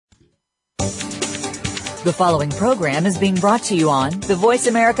The following program is being brought to you on the Voice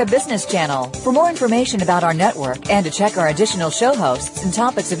America Business Channel. For more information about our network and to check our additional show hosts and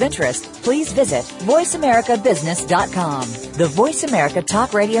topics of interest, please visit voiceamericabusiness.com. The Voice America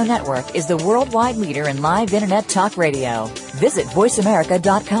Talk Radio Network is the worldwide leader in live Internet talk radio. Visit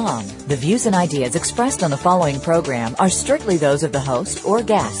voiceamerica.com. The views and ideas expressed on the following program are strictly those of the host or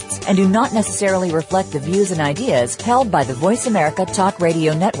guests and do not necessarily reflect the views and ideas held by the Voice America Talk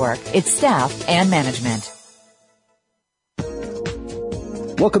Radio Network, its staff, and management.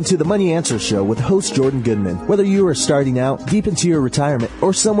 Welcome to the Money Answer Show with host Jordan Goodman. Whether you are starting out, deep into your retirement,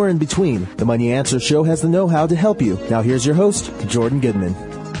 or somewhere in between, the Money Answer Show has the know-how to help you. Now here's your host, Jordan Goodman.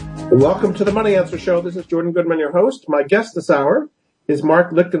 Welcome to the Money Answer Show. This is Jordan Goodman, your host. My guest this hour is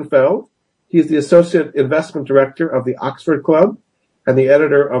Marc Lichtenfeld. He is the Associate Investment Director of the Oxford Club and the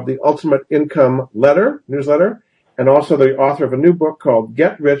editor of the Ultimate Income newsletter, and also the author of a new book called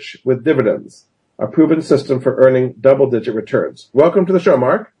Get Rich with Dividends, a proven system for earning double-digit returns. Welcome to the show,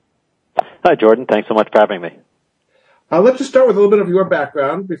 Marc. Hi, Jordan. Thanks so much for having me. Let's just start with a little bit of your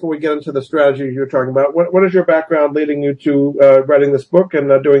background before we get into the strategy you're talking about. What is your background leading you to writing this book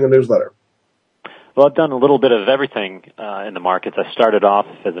and doing the newsletter? Well, I've done a little bit of everything in the markets. I started off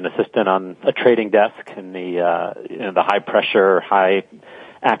as an assistant on a trading desk in the high-pressure,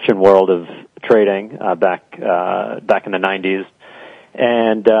 high-action world of trading back in the 90s.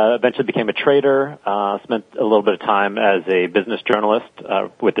 And eventually became a trader, spent a little bit of time as a business journalist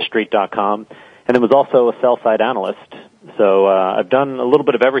with TheStreet.com, and then was also a sell-side analyst. So I've done a little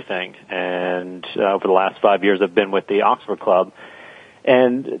bit of everything, and over the last 5 years I've been with the Oxford Club.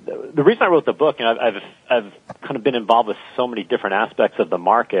 And the reason I wrote the book, I've kind of been involved with so many different aspects of the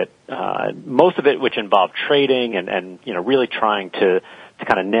market, most of it which involved trading and really trying to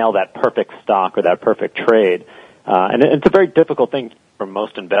kind of nail that perfect stock or that perfect trade. And it's a very difficult thing for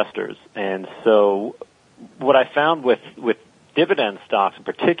most investors. And so what I found with dividend stocks in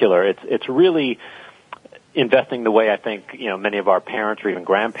particular, it's really investing the way I think, many of our parents or even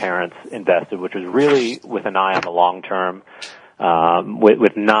grandparents invested, which was really with an eye on the long term,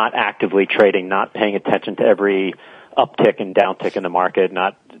 with not actively trading, not paying attention to every uptick and downtick in the market,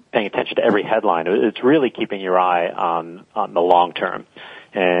 not paying attention to every headline. It's really keeping your eye on the long term.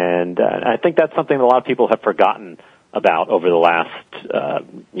 And I think that's something that a lot of people have forgotten about over the last,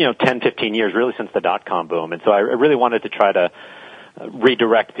 10, 15 years, really since the dot-com boom. And so I really wanted to try to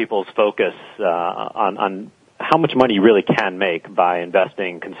redirect people's focus on how much money you really can make by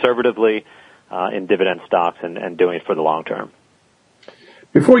investing conservatively in dividend stocks and doing it for the long term.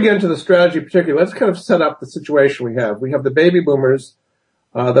 Before we get into the strategy particularly, let's kind of set up the situation we have. We have the baby boomers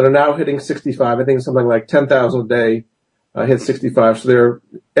that are now hitting 65. I think it's something like 10,000 a day. Hit 65, so they're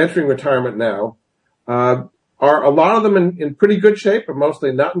entering retirement now. Are a lot of them in pretty good shape, or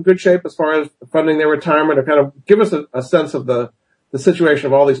mostly not in good shape as far as funding their retirement? Or kind of give us a sense of the situation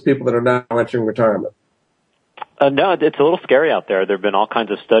of all these people that are now entering retirement. No, it's a little scary out there. There have been all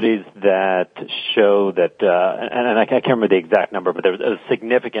kinds of studies that show that, and I can't remember the exact number, but there was a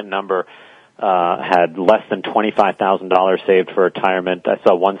significant number had less than $25,000 saved for retirement. I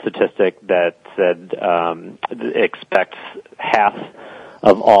saw one statistic that said expects half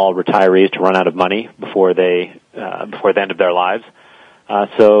of all retirees to run out of money before the end of their lives.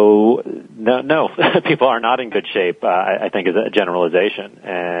 So no, people are not in good shape. I think is a generalization,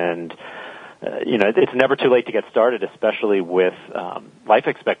 and it's never too late to get started, especially with life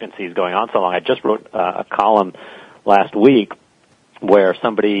expectancies going on so long. I just wrote a column last week where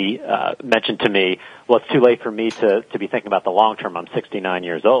somebody mentioned to me, well, it's too late for me to be thinking about the long term. I'm 69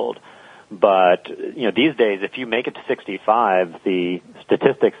 years old. But, these days, if you make it to 65, the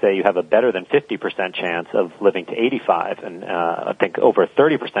statistics say you have a better than 50% chance of living to 85, and I think over a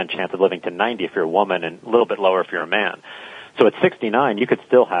 30% chance of living to 90 if you're a woman, and a little bit lower if you're a man. So at 69, you could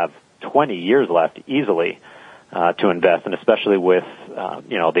still have 20 years left easily to invest, and especially with,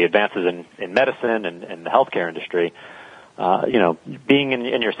 the advances in medicine and the healthcare industry. Being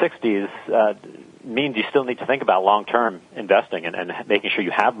in your 60s means you still need to think about long-term investing and making sure you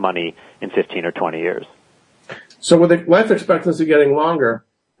have money in 15 or 20 years. So with the life expectancy getting longer,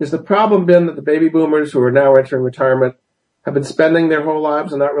 has the problem been that the baby boomers who are now entering retirement have been spending their whole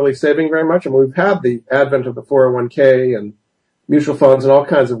lives and not really saving very much? I mean, we've had the advent of the 401k and mutual funds and all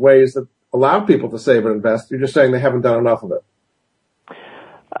kinds of ways that allow people to save and invest. You're just saying they haven't done enough of it.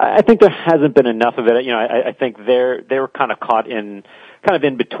 I think there hasn't been enough of it. I think they were kind of caught in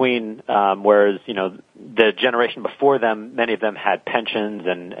between, whereas, the generation before them, many of them had pensions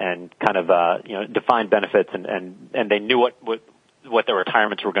and kind of, defined benefits and they knew what what their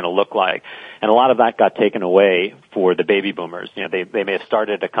retirements were going to look like. And a lot of that got taken away for the baby boomers. They may have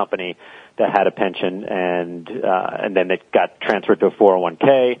started a company that had a pension and then it got transferred to a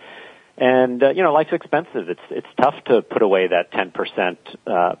 401k. And, life's expensive. It's tough to put away that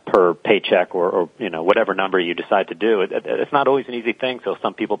 10% per paycheck or whatever number you decide to do. It's not always an easy thing, so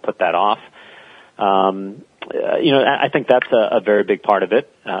some people put that off. I think that's a very big part of it.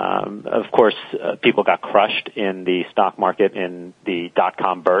 Of course, people got crushed in the stock market in the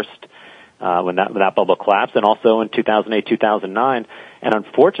dot-com burst when that bubble collapsed, and also in 2008, 2009. And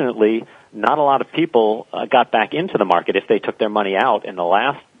unfortunately, not a lot of people got back into the market if they took their money out in the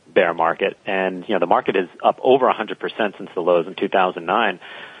last bear market. And, the market is up over 100% since the lows in 2009.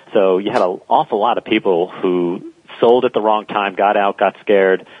 So you had an awful lot of people who sold at the wrong time, got out, got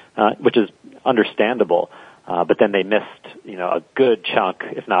scared, which is understandable. But then they missed, a good chunk,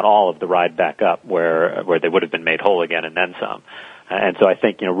 if not all, of the ride back up where they would have been made whole again and then some. And so I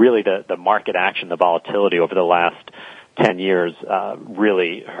think, really the market action, the volatility over the last 10 years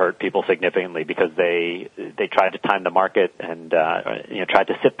really hurt people significantly because they tried to time the market and tried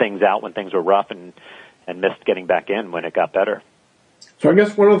to sit things out when things were rough and missed getting back in when it got better. So I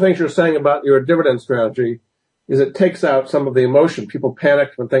guess one of the things you're saying about your dividend strategy is it takes out some of the emotion. People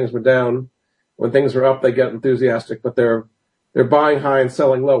panicked when things were down. When things are up, they get enthusiastic, but they're buying high and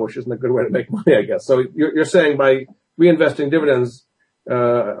selling low, which isn't a good way to make money, I guess. So you're saying by reinvesting dividends on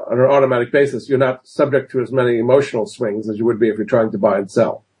an automatic basis, you're not subject to as many emotional swings as you would be if you're trying to buy and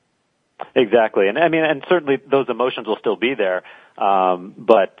sell. Exactly, and certainly those emotions will still be there.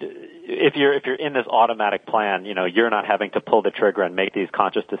 But if you're in this automatic plan, you're not having to pull the trigger and make these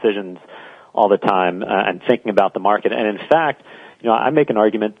conscious decisions all the time and thinking about the market. And in fact, I make an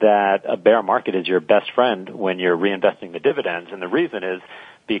argument that a bear market is your best friend when you're reinvesting the dividends, and the reason is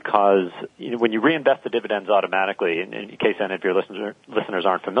because when you reinvest the dividends automatically, in case any of your listeners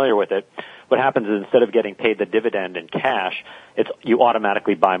aren't familiar with it, what happens is instead of getting paid the dividend in cash, you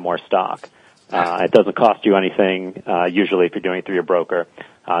automatically buy more stock. It doesn't cost you anything, usually if you're doing it through your broker.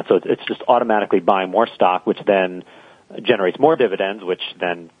 So it's just automatically buying more stock, which then generates more dividends, which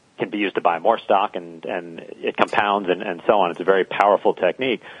then can be used to buy more stock, and it compounds and so on. It's a very powerful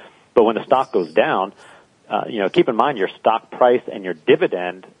technique. But when the stock goes down, keep in mind your stock price and your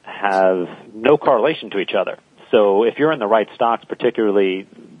dividend have no correlation to each other. So if you're in the right stocks, particularly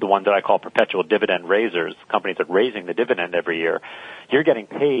the ones that I call perpetual dividend raisers, companies that are raising the dividend every year, you're getting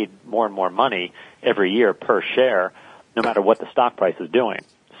paid more and more money every year per share, no matter what the stock price is doing.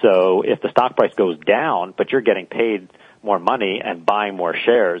 So if the stock price goes down, but you're getting paid more money and buying more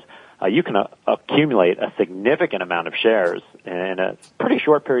shares, you can accumulate a significant amount of shares in a pretty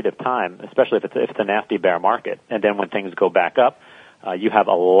short period of time, especially if it's a nasty bear market. And then when things go back up, you have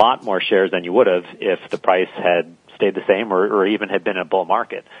a lot more shares than you would have if the price had stayed the same or even had been a bull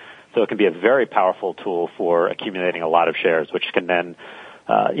market. So it can be a very powerful tool for accumulating a lot of shares, which can then,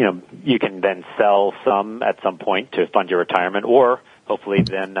 you can then sell some at some point to fund your retirement, or hopefully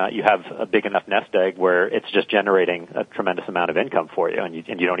then you have a big enough nest egg where it's just generating a tremendous amount of income for you, and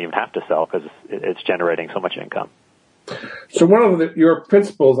you don't even have to sell because it's generating so much income. So one of your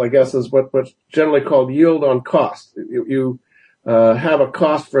principles, I guess, is what's generally called yield on cost. You have a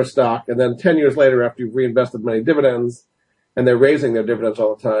cost for a stock, and then 10 years later, after you've reinvested many dividends, and they're raising their dividends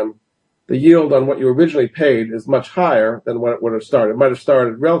all the time, the yield on what you originally paid is much higher than what it would have started. It might have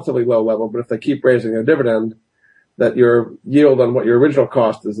started relatively low level, but if they keep raising their dividend, that your yield on what your original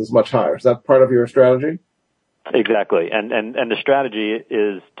cost is much higher. Is that part of your strategy? Exactly. And the strategy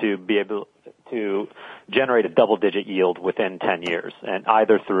is to be able to generate a double-digit yield within 10 years, and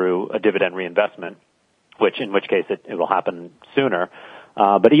either through a dividend reinvestment, in which case it will happen sooner.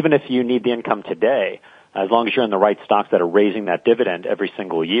 But even if you need the income today, as long as you're in the right stocks that are raising that dividend every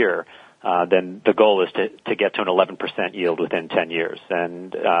single year, then the goal is to get to an 11% yield within 10 years.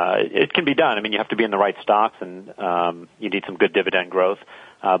 And it can be done. I mean, you have to be in the right stocks, and you need some good dividend growth,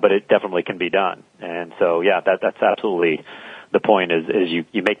 but it definitely can be done. And so, yeah, that's absolutely the point is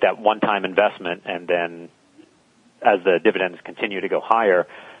you make that one-time investment, and then as the dividends continue to go higher,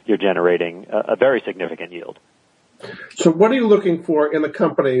 you're generating a very significant yield. So what are you looking for in the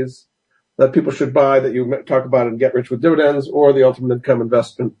companies that people should buy that you talk about in Get Rich with Dividends or the Ultimate Income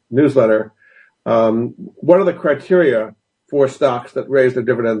Investment newsletter? What are the criteria for stocks that raise their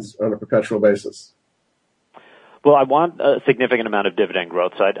dividends on a perpetual basis? Well, I want a significant amount of dividend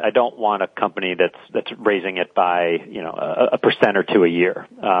growth, so I don't want a company that's raising it by, a percent or two a year.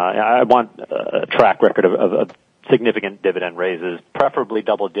 I want a track record of significant dividend raises, preferably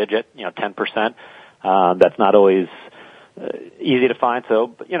double digit, 10%. That's not always easy to find,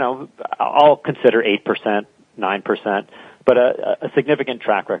 so, I'll consider 8%, 9%. but a significant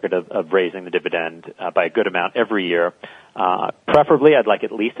track record of raising the dividend by a good amount every year. Preferably, I'd like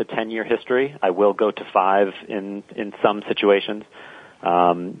at least a 10-year history. I will go to 5 in some situations,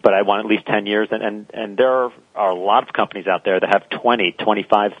 but I want at least 10 years. And there are a lot of companies out there that have 20,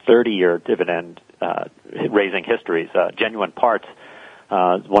 25, 30-year dividend raising histories. Genuine Parts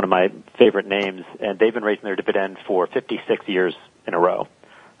is one of my favorite names, and they've been raising their dividend for 56 years in a row.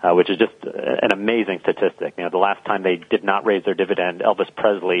 Which is just an amazing statistic. The last time they did not raise their dividend, Elvis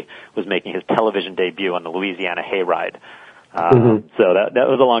Presley was making his television debut on the Louisiana Hayride. So that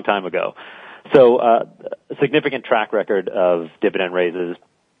was a long time ago. So a significant track record of dividend raises,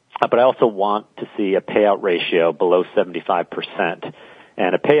 but I also want to see a payout ratio below 75%.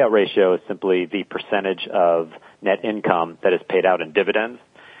 And a payout ratio is simply the percentage of net income that is paid out in dividends.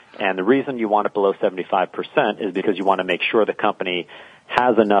 And the reason you want it below 75% is because you want to make sure the company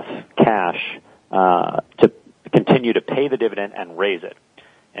has enough cash to continue to pay the dividend and raise it.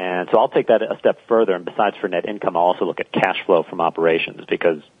 And so I'll take that a step further, and besides for net income, I'll also look at cash flow from operations,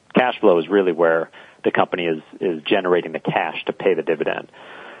 because cash flow is really where the company is generating the cash to pay the dividend.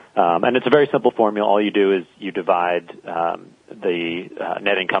 And it's a very simple formula. All you do is you divide the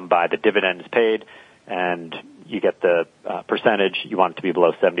net income by the dividends paid, and you get the percentage. You want it to be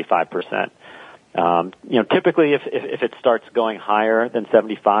below 75%. Typically if it starts going higher than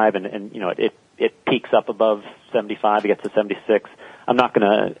 75 and it peaks up above 75, it gets to 76, I'm not going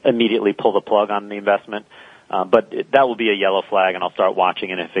to immediately pull the plug on the investment. But that will be a yellow flag, and I'll start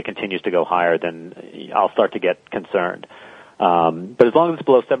watching, and if it continues to go higher, then I'll start to get concerned. But as long as it's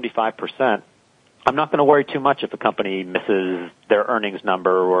below 75%, I'm not going to worry too much if a company misses their earnings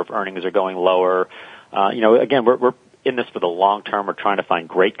number or if earnings are going lower. Again, we're in this for the long term. We're trying to find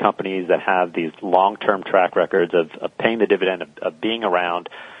great companies that have these long-term track records of paying the dividend, of being around.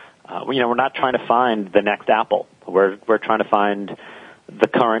 We're not trying to find the next Apple. We're trying to find the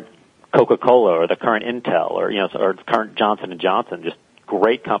current Coca-Cola or the current Intel or the current Johnson & Johnson, just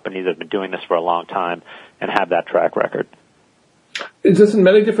great companies that have been doing this for a long time and have that track record. Is this in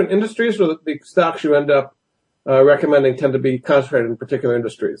many different industries, or the stocks you end up recommending tend to be concentrated in particular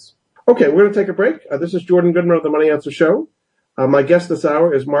industries? Okay, we're going to take a break. This is Jordan Goodman of the Money Answer Show. My guest this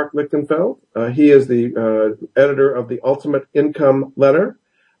hour is Marc Lichtenfeld. He is the editor of the Ultimate Income Letter.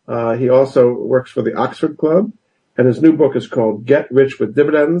 He also works for the Oxford Club, and his new book is called Get Rich with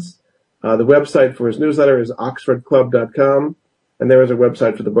Dividends. The website for his newsletter is oxfordclub.com, and there is a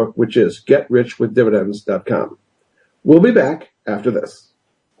website for the book, which is getrichwithdividends.com. We'll be back after this.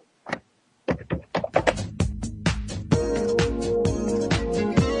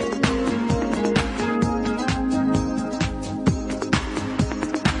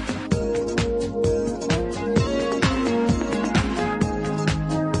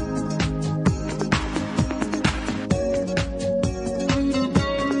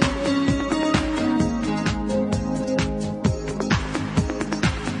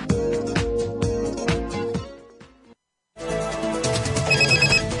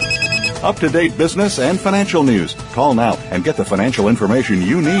 Up-to-date business and financial news. Call now and get the financial information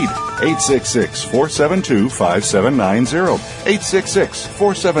you need. 866-472-5790.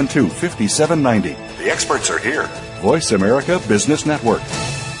 866-472-5790. The experts are here. Voice America Business Network.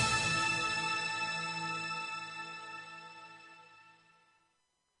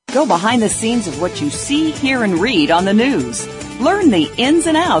 Go behind the scenes of what you see, hear, and read on the news. Learn the ins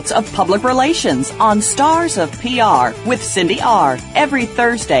and outs of public relations on Stars of PR with Cindy R. every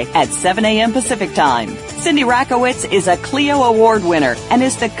Thursday at 7 a.m. Pacific Time. Cindy Rakowitz is a Clio Award winner and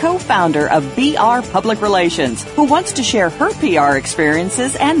is the co-founder of BR Public Relations, who wants to share her PR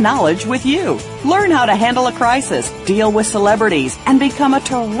experiences and knowledge with you. Learn how to handle a crisis, deal with celebrities, and become a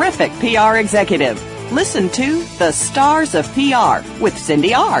terrific PR executive. Listen to The Stars of PR with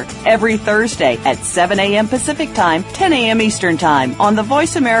Cindy R. every Thursday at 7 a.m. Pacific Time, 10 a.m. Eastern Time on the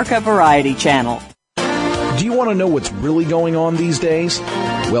Voice America Variety Channel. Do you want to know what's really going on these days?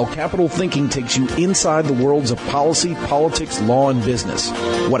 Well, Capital Thinking takes you inside the worlds of policy, politics, law, and business.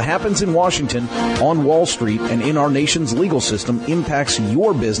 What happens in Washington, on Wall Street, and in our nation's legal system impacts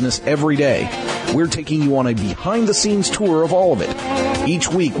your business every day. We're taking you on a behind-the-scenes tour of all of it. Each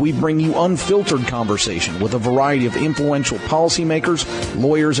week, we bring you unfiltered conversation with a variety of influential policymakers,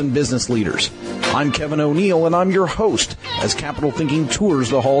 lawyers, and business leaders. I'm Kevin O'Neill, and I'm your host as Capital Thinking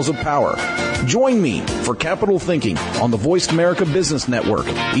tours the halls of power. Join me for Capital Thinking on the Voice America Business Network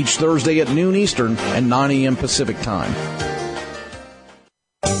each Thursday at noon Eastern and 9 a.m. Pacific Time.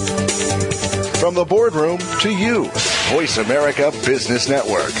 From the boardroom to you, Voice America Business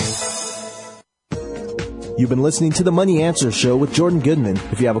Network. You've been listening to the Money Answer Show with Jordan Goodman.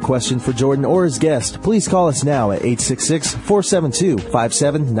 If you have a question for Jordan or his guest, please call us now at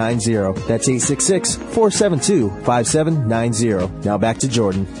 866-472-5790. That's 866-472-5790. Now back to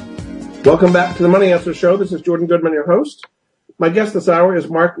Jordan. Welcome back to the Money Answer Show. This is Jordan Goodman, your host. My guest this hour is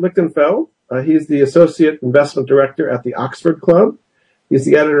Marc Lichtenfeld. He's the Associate Investment Director at the Oxford Club. He's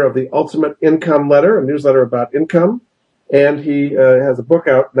the editor of the Ultimate Income Letter, a newsletter about income. And he has a book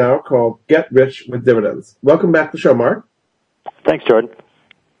out now called Get Rich with Dividends. Welcome back to the show, Marc. Thanks, Jordan.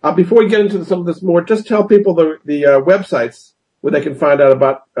 Before we get into some of this more, just tell people the websites where they can find out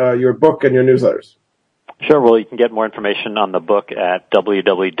about your book and your newsletters. Sure. Well, you can get more information on the book at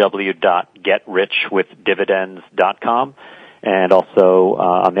www.getrichwithdividends.com and also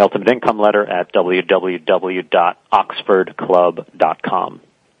on the Ultimate Income Letter at www.oxfordclub.com.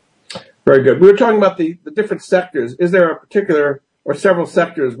 Very good. We were talking about the different sectors. Is there a particular or several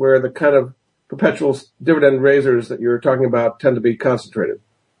sectors where the kind of perpetual dividend raisers that you're talking about tend to be concentrated?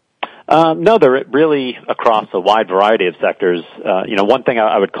 No, they're really across a wide variety of sectors. One thing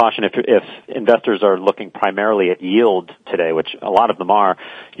I would caution if investors are looking primarily at yield today, which a lot of them are,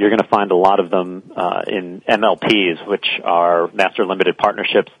 you're going to find a lot of them in MLPs, which are master limited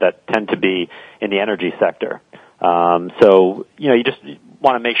partnerships that tend to be in the energy sector. You just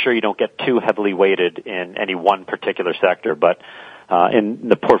want to make sure you don't get too heavily weighted in any one particular sector. But in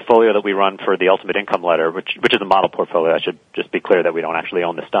the portfolio that we run for the Ultimate Income Letter, which is a model portfolio, I should just be clear that we don't actually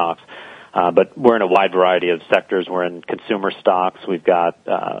own the stocks. But we're in a wide variety of sectors. We're in consumer stocks. We've got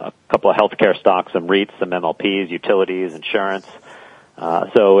a couple of healthcare stocks, some REITs, some MLPs, utilities, insurance.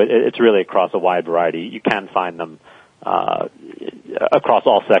 So it's really across a wide variety. You can find them across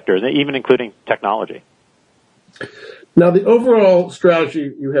all sectors, even including technology. Now, the overall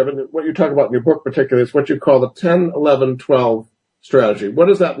strategy you have, and what you talk about in your book particularly, is what you call the 10-11-12 strategy. What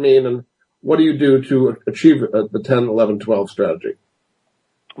does that mean, and what do you do to achieve the 10-11-12 strategy?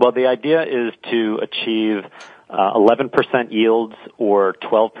 Well, the idea is to achieve 11% yields or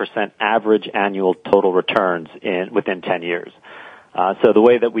 12% average annual total returns within 10 years. So the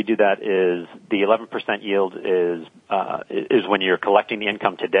way that we do that is the 11% yield is when you're collecting the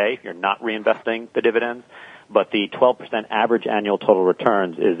income today. You're not reinvesting the dividends. But the 12% average annual total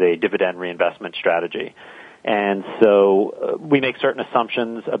returns is a dividend reinvestment strategy. And so we make certain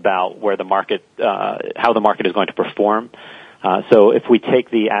assumptions about where the market, how the market is going to perform. So if we take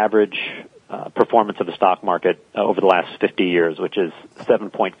the average performance of the stock market over the last 50 years, which is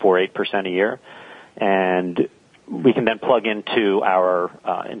 7.48% a year, and we can then plug into our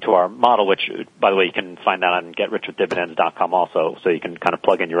model, which, by the way, you can find that on GetRichWithDividends.com also, so you can kind of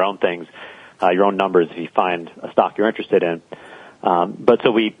plug in your own things. Your own numbers if you find a stock you're interested in. But so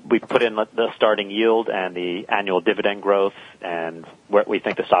we put in the starting yield and the annual dividend growth and what we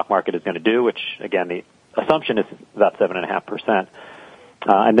think the stock market is going to do, which, again, the assumption is about 7.5%.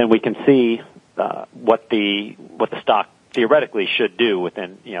 And then we can see what the stock theoretically should do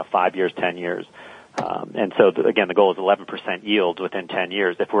within 5 years, 10 years. And so, again, the goal is 11% yield within 10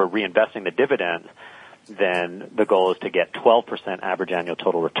 years. If we're reinvesting the dividends, then the goal is to get 12% average annual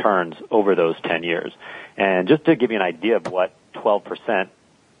total returns over those 10 years. And just to give you an idea of what 12%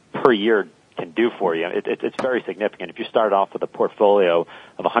 per year can do for you, it's very significant. If you started off with a portfolio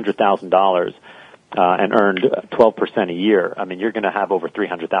of $100,000 and earned 12% a year, I mean, you're going to have over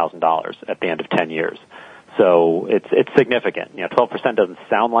 $300,000 at the end of 10 years. So it's significant. 12% doesn't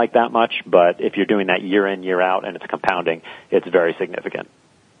sound like that much, but if you're doing that year in, year out, and it's compounding, it's very significant.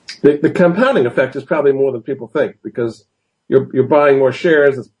 The compounding effect is probably more than people think, because you're buying more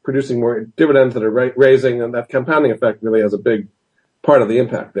shares, it's producing more dividends that are raising, and that compounding effect really has a big part of the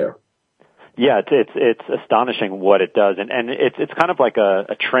impact there. Yeah, it's astonishing what it does, and it's kind of like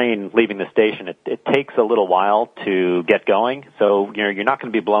a train leaving the station. It takes a little while to get going, so you're not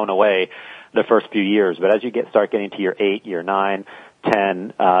going to be blown away the first few years, but as you start getting to year 8, year 9,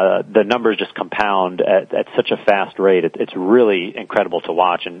 10, the numbers just compound at such a fast rate. It's really incredible to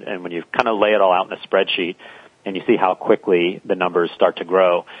watch. And when you kind of lay it all out in a spreadsheet and you see how quickly the numbers start to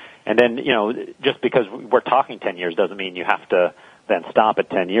grow. And then, just because we're talking 10 years doesn't mean you have to then stop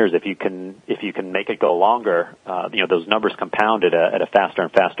at 10 years. If you can make it go longer, those numbers compound at a faster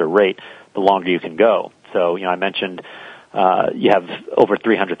and faster rate, the longer you can go. So, I mentioned, you have over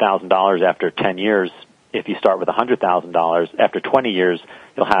 $300,000 after 10 years. If you start with $100,000, after 20 years,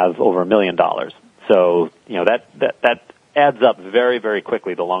 you'll have over $1 million. So, that adds up very, very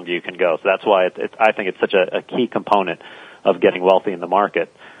quickly the longer you can go. So that's why I think it's such a key component of getting wealthy in the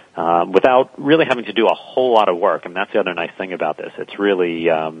market, without really having to do a whole lot of work. And that's the other nice thing about this. It's really,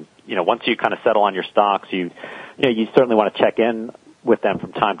 once you kind of settle on your stocks, you certainly want to check in with them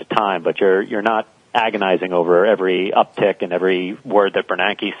from time to time, but you're not agonizing over every uptick and every word that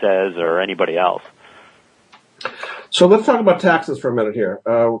Bernanke says or anybody else. So let's talk about taxes for a minute here.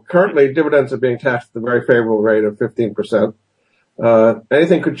 Currently, dividends are being taxed at the very favorable rate of 15%.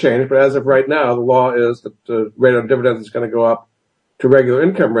 Anything could change, but as of right now, the law is that the rate of dividends is going to go up to regular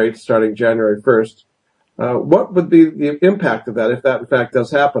income rates starting January 1st. What would be the impact of that, if that in fact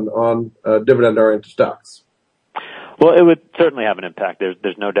does happen, on dividend-oriented stocks? Well, it would certainly have an impact.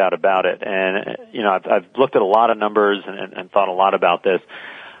 There's no doubt about it. And, I've looked at a lot of numbers and thought a lot about this.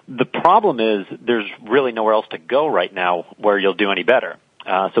 The problem is there's really nowhere else to go right now where you'll do any better.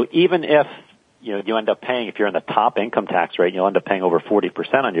 So even if, you end up paying, if you're in the top income tax rate, you'll end up paying over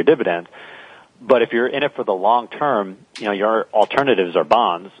 40% on your dividends. But if you're in it for the long term, your alternatives are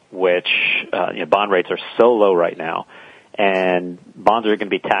bonds, which, bond rates are so low right now. And bonds are going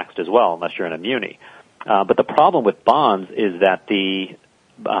to be taxed as well unless you're in a muni. But the problem with bonds is that the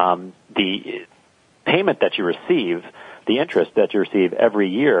payment that you receive, the interest that you receive every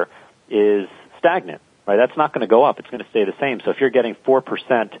year, is stagnant, right? That's not going to go up. It's going to stay the same. So if you're getting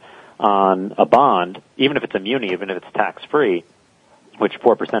 4% on a bond, even if it's a muni, even if it's tax-free, which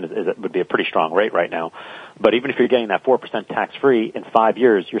 4% would be a pretty strong rate right now, but even if you're getting that 4% tax-free, in 5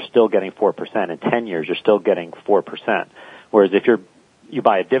 years, you're still getting 4%. In 10 years, you're still getting 4%. Whereas if you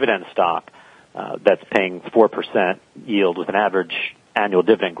buy a dividend stock that's paying 4% yield with an average annual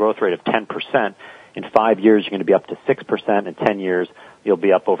dividend growth rate of 10%, in 5 years, you're going to be up to 6%. In 10 years, you'll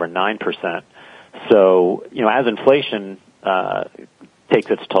be up over 9%. So, as inflation takes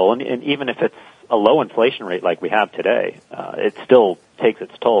its toll, and even if it's a low inflation rate like we have today, it still takes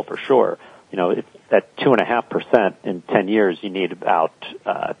its toll for sure. At 2.5% in 10 years, you need about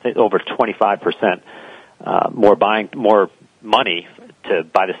over 25% more money to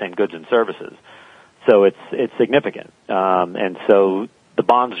buy the same goods and services. So it's significant, and so the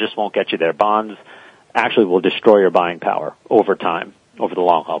bonds just won't get you there. Bonds actually will destroy your buying power over time, over the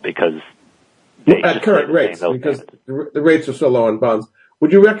long haul, because at current rates, because the rates are so low on bonds.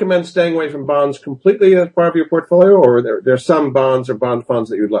 Would you recommend staying away from bonds completely as part of your portfolio, or there are some bonds or bond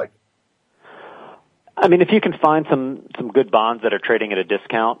funds that you'd like? I mean, if you can find some good bonds that are trading at a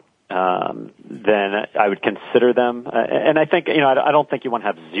discount, then I would consider them. And I think, I don't think you want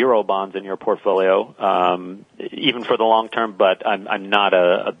to have zero bonds in your portfolio, even for the long term, but I'm not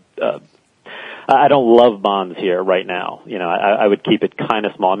I don't love bonds here right now. I would keep it kind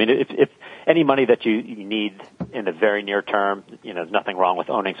of small. I mean, if any money that you need in the very near term, there's nothing wrong with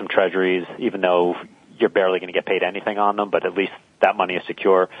owning some treasuries, even though you're barely going to get paid anything on them, but at least that money is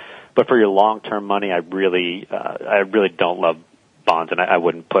secure. But for your long-term money, I really don't love bonds, and I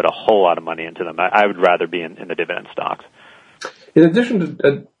wouldn't put a whole lot of money into them. I would rather be in the dividend stocks. In addition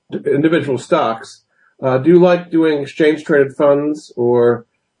to individual stocks, do you like doing exchange-traded funds or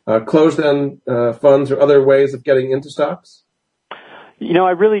closed-end funds or other ways of getting into stocks?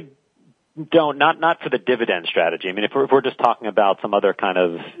 I really don't. Not for the dividend strategy. I mean, if we're just talking about some other kind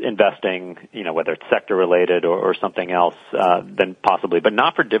of investing, whether it's sector-related or something else, then possibly, but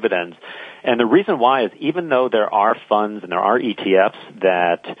not for dividends. And the reason why is even though there are funds and there are ETFs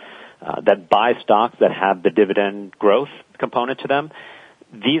that buy stocks that have the dividend growth component to them,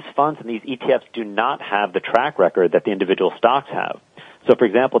 these funds and these ETFs do not have the track record that the individual stocks have. So, for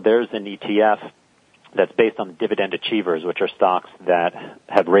example, there's an ETF that's based on dividend achievers, which are stocks that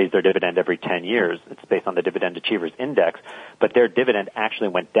have raised their dividend every 10 years. It's based on the dividend achievers index, but their dividend actually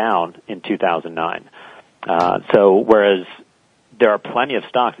went down in 2009. So whereas there are plenty of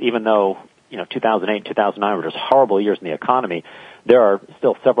stocks, even though 2008 and 2009 were just horrible years in the economy, there are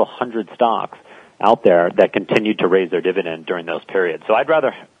still several hundred stocks out there that continued to raise their dividend during those periods. So I'd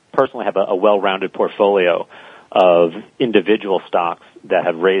rather personally have a well-rounded portfolio of individual stocks that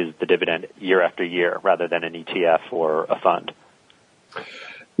have raised the dividend year after year rather than an ETF or a fund.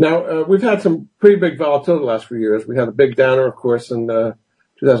 Now, we've had some pretty big volatility the last few years. We had a big downer, of course, in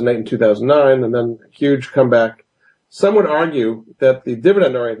 2008 and 2009, and then a huge comeback. Some would argue that the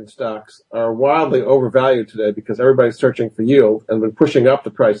dividend-oriented stocks are wildly overvalued today because everybody's searching for yield and been pushing up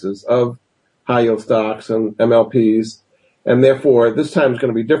the prices of high-yield stocks and MLPs, and therefore this time is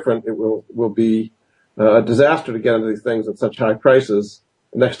going to be different. It will be a disaster to get into these things at such high prices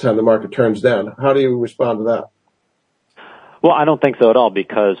the next time the market turns down. How do you respond to that? Well, I don't think so at all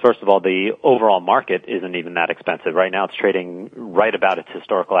because, first of all, the overall market isn't even that expensive. Right now it's trading right about its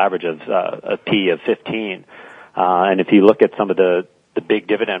historical average of a P of 15. And if you look at some of the big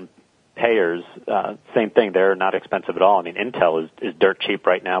dividend payers, same thing. They're not expensive at all. I mean, Intel is dirt cheap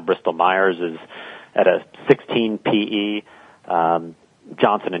right now. Bristol-Myers is at a 16 PE.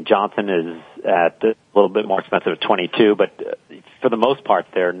 Johnson & Johnson is at a little bit more expensive at 22, but for the most part,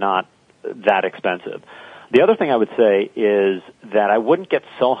 they're not that expensive. The other thing I would say is that I wouldn't get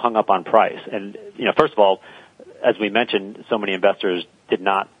so hung up on price. And, first of all, as we mentioned, so many investors did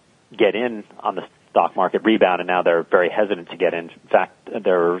not get in on the stock market rebound, and now they're very hesitant to get in. In fact,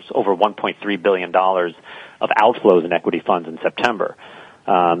 there's over $1.3 billion of outflows in equity funds in September.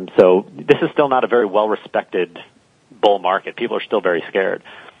 So this is still not a very well-respected bull market. People are still very scared.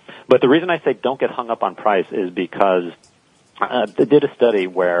 But the reason I say don't get hung up on price is because I did a study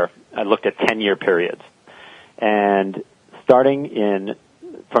where I looked at 10-year periods. And starting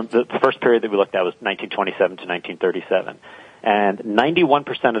from the first period that we looked at was 1927 to 1937. And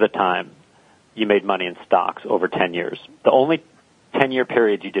 91% of the time, you made money in stocks over 10 years. The only 10-year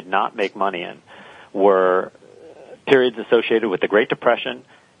periods you did not make money in were periods associated with the Great Depression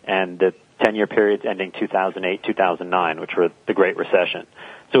and the 10-year periods ending 2008, 2009, which were the Great Recession.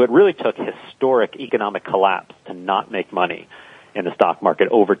 So it really took historic economic collapse to not make money in the stock market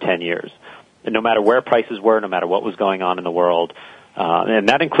over 10 years. And no matter where prices were, no matter what was going on in the world, and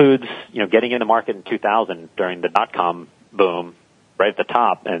that includes, getting in the market in 2000 during the dot-com boom, right at the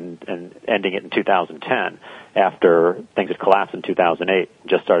top, and ending it in 2010 after things had collapsed in 2008 and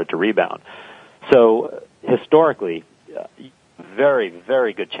just started to rebound. So historically, very,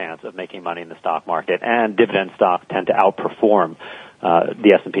 very good chance of making money in the stock market, and dividend stocks tend to outperform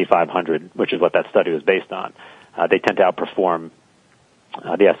the S&P 500, which is what that study was based on. They tend to outperform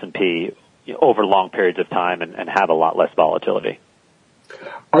the S&P over long periods of time and have a lot less volatility.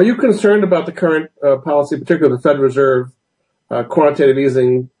 Are you concerned about the current policy, particularly the Federal Reserve, quantitative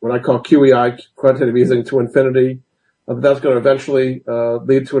easing, what I call QEI, quantitative easing to infinity? That's going to eventually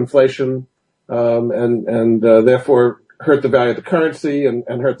lead to inflation and therefore hurt the value of the currency and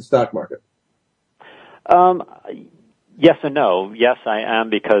hurt the stock market? Yes and no. Yes, I am,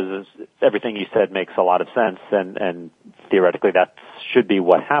 because everything you said makes a lot of sense, and theoretically that should be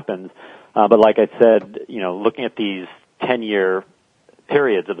what happens. But like I said, looking at these 10-year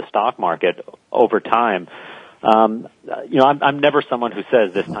periods of the stock market over time, I'm never someone who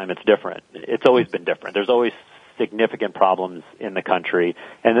says this time it's different. It's always been different. There's always significant problems in the country,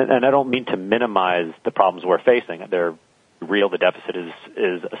 and I don't mean to minimize the problems we're facing. They're real. The deficit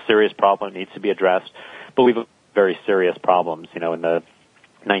is a serious problem. It needs to be addressed, but we've very serious problems. In the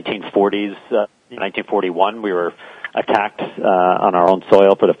 1940s, 1941, we were attacked on our own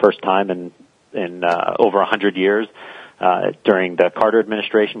soil for the first time in over 100 years. During the Carter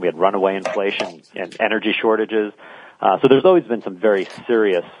administration, we had runaway inflation and energy shortages. So there's always been some very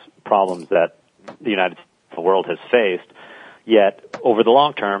serious problems that the United States and the world has faced. Yet, over the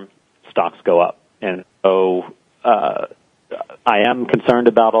long term, stocks go up. And so I am concerned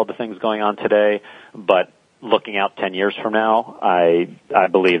about all the things going on today, but looking out 10 years from now, I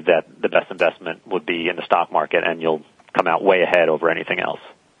believe that the best investment would be in the stock market, and you'll come out way ahead over anything else.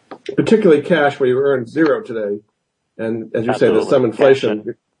 Particularly cash, where you earn zero today. And as you say, there's some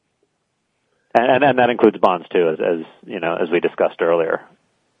inflation. And that includes bonds too, as we discussed earlier.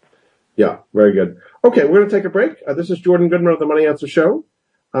 Yeah, very good. Okay, we're going to take a break. This is Jordan Goodman of the Money Answer Show.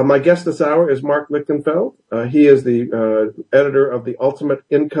 My guest this hour is Marc Lichtenfeld. He is the editor of the Ultimate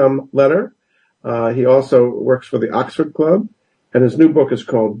Income Letter. He also works for the Oxford Club, and his new book is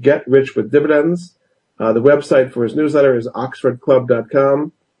called Get Rich with Dividends. The website for his newsletter is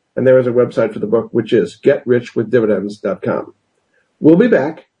oxfordclub.com. And there is a website for the book, which is getrichwithdividends.com. We'll be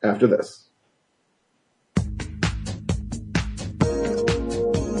back after this.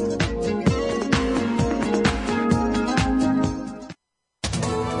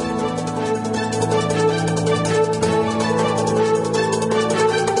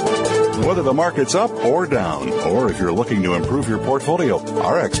 Whether the market's up or down, or if you're looking to improve your portfolio,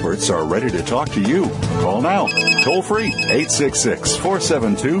 our experts are ready to talk to you. Call now. Toll free,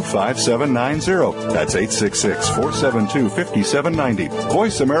 866-472-5790. That's 866-472-5790.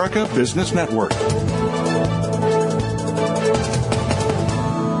 Voice America Business Network.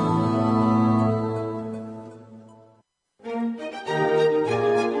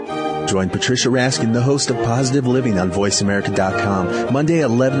 Join Patricia Raskin, the host of Positive Living on VoiceAmerica.com, Monday at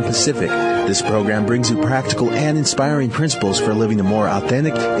 11 Pacific. This program brings you practical and inspiring principles for living a more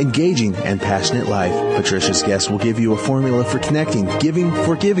authentic, engaging, and passionate life. Patricia's guests will give you a formula for connecting, giving,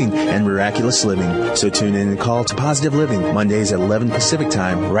 forgiving, and miraculous living. So tune in and call to Positive Living, Mondays at 11 Pacific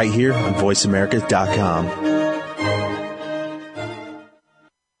Time, right here on VoiceAmerica.com.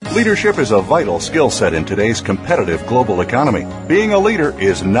 Leadership is a vital skill set in today's competitive global economy. Being a leader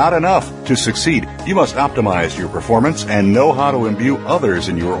is not enough. To succeed, you must optimize your performance and know how to imbue others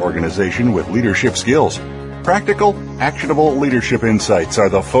in your organization with leadership skills. Practical, actionable leadership insights are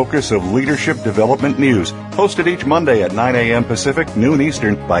the focus of Leadership Development News, hosted each Monday at 9 a.m. Pacific, noon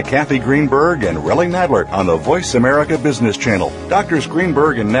Eastern, by Kathy Greenberg and Relly Nadler on the Voice America Business Channel. Doctors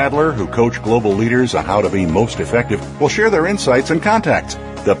Greenberg and Nadler, who coach global leaders on how to be most effective, will share their insights and contacts.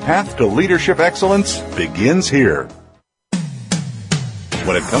 The path to leadership excellence begins here.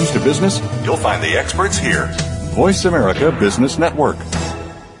 When it comes to business, you'll find the experts here. Voice America Business Network.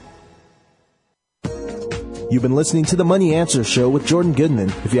 You've been listening to the Money Answer Show with Jordan Goodman.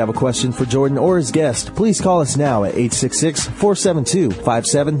 If you have a question for Jordan or his guest, please call us now at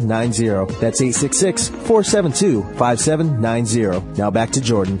 866-472-5790. That's 866-472-5790. Now back to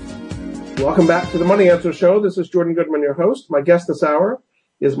Jordan. Welcome back to the Money Answer Show. This is Jordan Goodman, your host. My guest this hour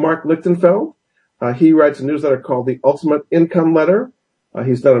is Marc Lichtenfeld. He writes a newsletter called The Ultimate Income Letter.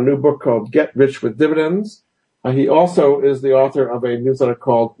 He's done a new book called Get Rich with Dividends. He also is the author of a newsletter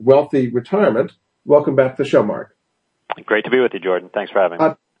called Wealthy Retirement. Welcome back to the show, Marc. Great to be with you, Jordan. Thanks for having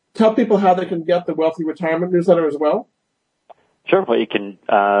me. Tell people how they can get the Wealthy Retirement newsletter as well. Sure. Well, you can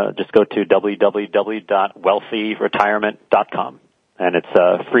just go to www.wealthyretirement.com, and it's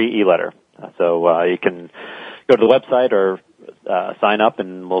a free e-letter. So you can go to the website or sign up,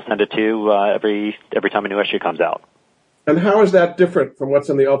 and we'll send it to you every time a new issue comes out. And how is that different from what's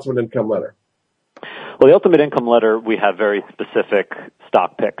in the Ultimate Income Letter? Well, the Ultimate Income Letter, we have very specific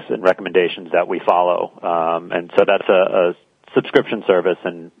stock picks and recommendations that we follow. And so that's a subscription service,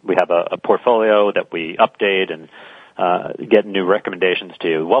 and we have a portfolio that we update and get new recommendations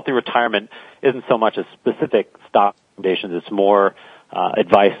to. Wealthy Retirement isn't so much a specific stock recommendations. It's more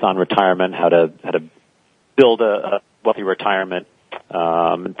advice on retirement, how to build a wealthy retirement,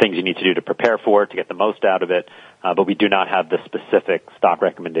 things you need to do to prepare for it, to get the most out of it. But we do not have the specific stock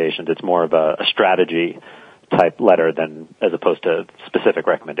recommendations. It's more of a strategy type letter as opposed to specific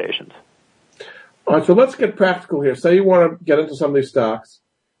recommendations. All right, so let's get practical here. Say you want to get into some of these stocks.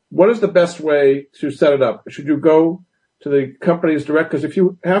 What is the best way to set it up? Should you go to the companies direct? Because if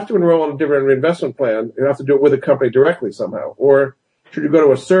you have to enroll in a dividend reinvestment plan, you have to do it with the company directly somehow. Or should you go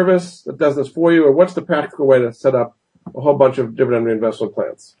to a service that does this for you? Or what's the practical way to set up a whole bunch of dividend reinvestment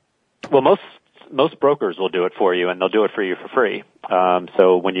plans? Well, most brokers will do it for you, and they'll do it for you for free.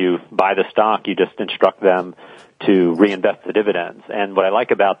 So when you buy the stock, you just instruct them to reinvest the dividends. And what I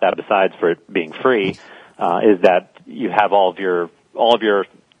like about that, besides for it being free, is that you have all of your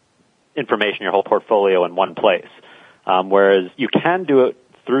information, your whole portfolio in one place. Whereas you can do it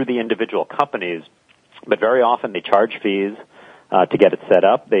through the individual companies, but very often they charge fees to get it set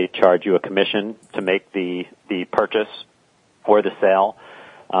up. They charge you a commission to make the purchase or the sale.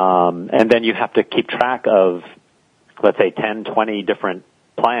 And then you have to keep track of, let's say, 10, 20 different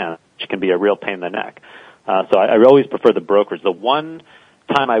plans, which can be a real pain in the neck. So I always prefer the brokers. The one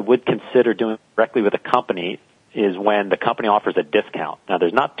time I would consider doing it directly with a company is when the company offers a discount. Now,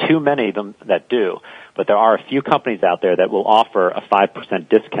 there's not too many of them that do, but there are a few companies out there that will offer a 5%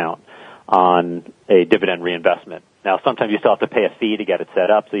 discount on a dividend reinvestment. Now, sometimes you still have to pay a fee to get it set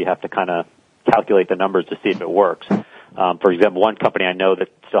up, so you have to kind of calculate the numbers to see if it works. For example, one company I know that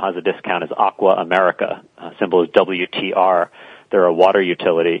still has a discount is Aqua America. Symbol is WTR. They're a water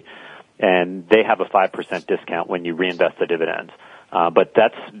utility, and they have a 5% discount when you reinvest the dividends. But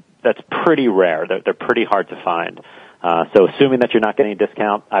that's pretty rare. They're pretty hard to find. So assuming that you're not getting a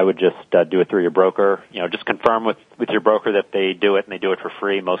discount, I would just do it through your broker. Just confirm with your broker that they do it, and they do it for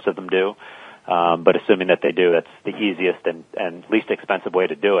free. Most of them do. But assuming that they do, that's the easiest and least expensive way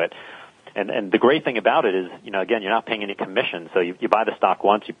to do it. And the great thing about it is, again, you're not paying any commission. So you buy the stock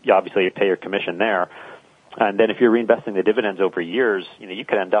once, you obviously pay your commission there. And then if you're reinvesting the dividends over years, you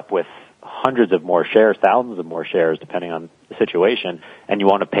could end up with hundreds of more shares, thousands of more shares, depending on the situation, and you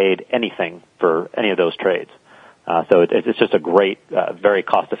won't have paid anything for any of those trades. So it's just a great, very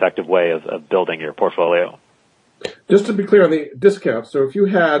cost-effective way of building your portfolio. Just to be clear on the discount, so if you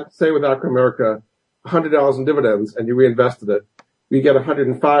had, say with Aqua America, $100 in dividends and you reinvested it, you get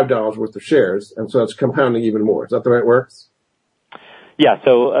 $105 worth of shares, and so it's compounding even more. Is that the way it works? Yeah,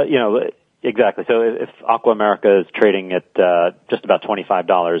 so, exactly. So if Aqua America is trading at just about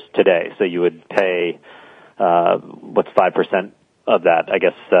 $25 today, so you would pay, what's 5% of that? I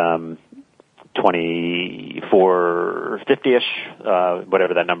guess $24.50-ish,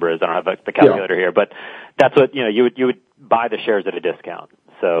 whatever that number is. I don't have the calculator here, but that's what you would buy the shares at a discount.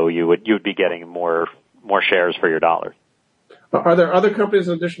 So you would be getting more shares for your dollar. Are there other companies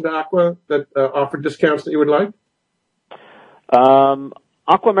in addition to Aqua that offer discounts that you would like?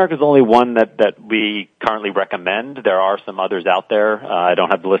 Aqua America is the only one that we currently recommend. There are some others out there. I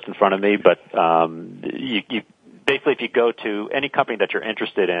don't have the list in front of me, but basically, if you go to any company that you're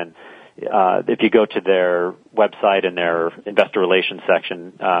interested in, if you go to their website and their investor relations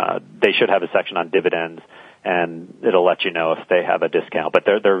section, they should have a section on dividends, and it'll let you know if they have a discount. But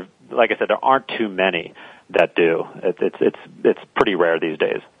they're like I said, there aren't too many that do. It's pretty rare these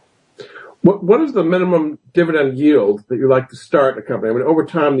days. What is the minimum dividend yield that you like to start a company? I mean, over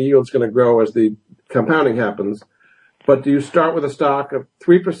time, the yield's going to grow as the compounding happens. But do you start with a stock of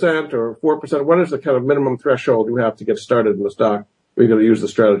 3% or 4%? What is the kind of minimum threshold you have to get started in the stock where you're going to use the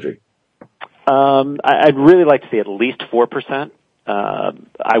strategy? I'd really like to see at least 4%.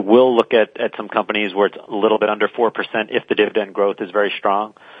 I will look at some companies where it's a little bit under 4% if the dividend growth is very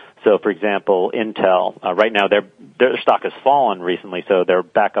strong. So, for example, Intel, right now their stock has fallen recently, so they're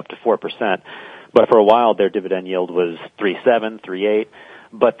back up to 4%. But for a while, their dividend yield was 3.7, 3.8.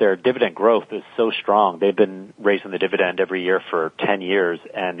 But their dividend growth is so strong. They've been raising the dividend every year for 10 years,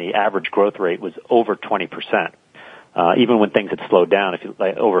 and the average growth rate was over 20%. Even when things had slowed down,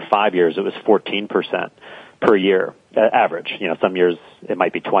 over 5 years, it was 14% per year average. Some years it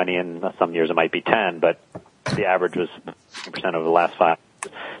might be 20, and some years it might be 10, but the average was 20% over the last 5.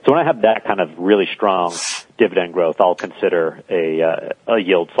 So when I have that kind of really strong dividend growth, I'll consider a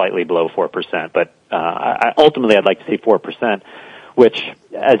yield slightly below 4%. But ultimately, I'd like to see 4%, which,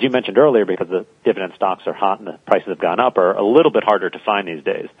 as you mentioned earlier, because the dividend stocks are hot and the prices have gone up, are a little bit harder to find these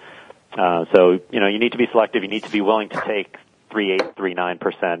days. So you need to be selective. You need to be willing to take 3.8,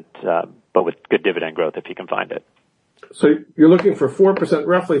 3.9%, but with good dividend growth if you can find it. So you're looking for 4%,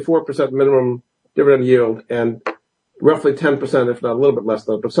 roughly 4% minimum dividend yield, and roughly 10%, if not a little bit less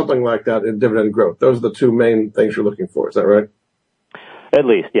than that, but something like that in dividend growth. Those are the two main things you're looking for. Is that right? At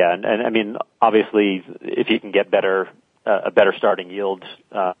least, yeah. And I mean, obviously, if you can get a better starting yield,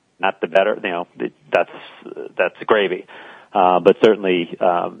 not the better, that's gravy. But certainly,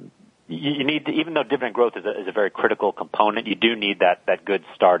 you need to, even though dividend growth is a very critical component, you do need that good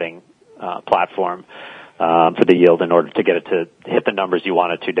starting platform for the yield in order to get it to hit the numbers you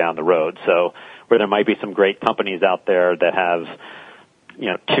want it to down the road. So where there might be some great companies out there that have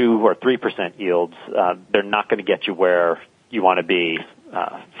 2 or 3% yields, they're not going to get you where you want to be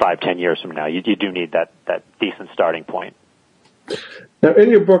 5-10 years from now. You do need that decent starting point. Now, in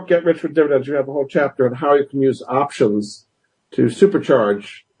your book, Get Rich with Dividends, you have a whole chapter on how you can use options to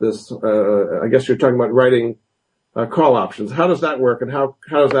supercharge this. I guess you're talking about writing call options. How does that work, and how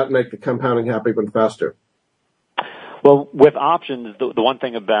does that make the compounding happen even faster? Well, with options, the one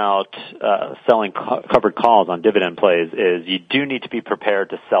thing about selling covered calls on dividend plays is you do need to be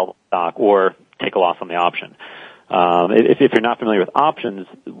prepared to sell stock or take a loss on the option. If you're not familiar with options,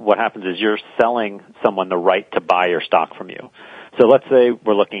 what happens is you're selling someone the right to buy your stock from you. So let's say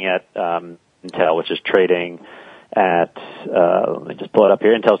we're looking at Intel, which is trading at, let me just pull it up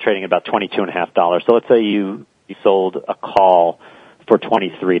here. Intel's trading at about $22.50. So let's say you sold a call for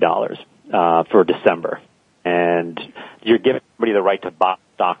 $23 for December, and you're giving somebody the right to buy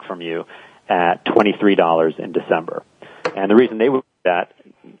stock from you at $23 in December. And the reason they would do that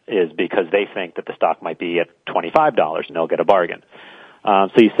is because they think that the stock might be at $25 and they'll get a bargain. So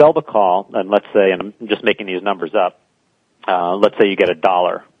you sell the call, and let's say, and I'm just making these numbers up, let's say you get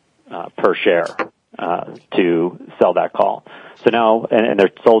 $1 per share to sell that call. So now, and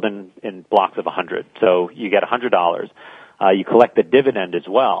they're sold in blocks of 100. So you get $100. You collect the dividend as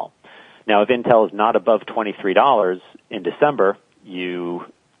well. Now, if Intel is not above $23 in December, you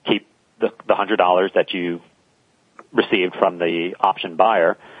keep the $100 that you received from the option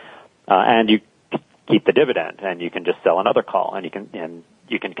buyer, and you keep the dividend, and you can just sell another call, and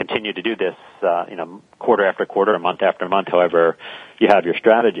you can continue to do this, quarter after quarter, month after month, however you have your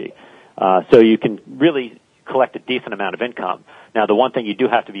strategy. So you can really collect a decent amount of income. Now, the one thing you do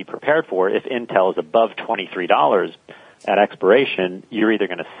have to be prepared for, if Intel is above $23 at expiration, you're either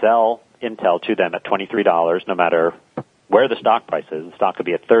going to sell Intel to them at $23, no matter where the stock price is. The stock could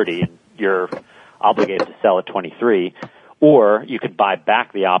be at 30, and you're obligated to sell at 23, or you could buy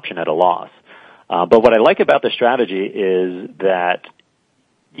back the option at a loss. But what I like about the strategy is that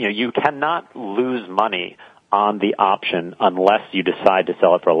you cannot lose money on the option unless you decide to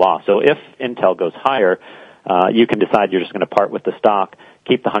sell it for a loss. So if Intel goes higher, you can decide you're just going to part with the stock,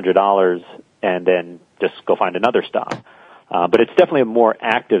 keep the $100, and then just go find another stock. But it's definitely a more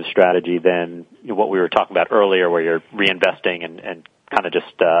active strategy than what we were talking about earlier, where you're reinvesting and kind of just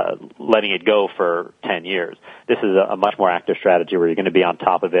letting it go for 10 years. This is a much more active strategy where you're going to be on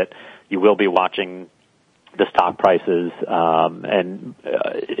top of it. You will be watching the stock prices, and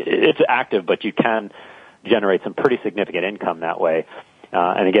it's active, but you can generate some pretty significant income that way.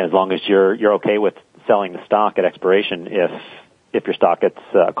 And again, as long as you're okay with selling the stock at expiration, if if your stock gets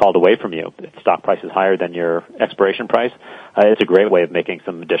called away from you. If the stock price is higher than your expiration price, it's a great way of making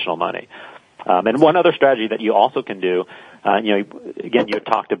some additional money. And one other strategy that you also can do, again, you had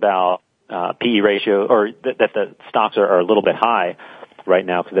talked about PE ratio, or that the stocks are a little bit high right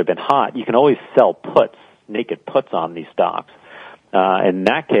now because they've been hot. You can always sell puts, naked puts on these stocks. In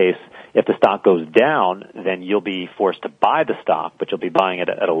that case, if the stock goes down, then you'll be forced to buy the stock, but you'll be buying it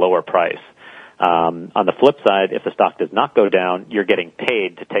at a lower price. On the flip side, if the stock does not go down, you're getting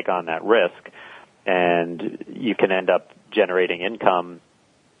paid to take on that risk, and you can end up generating income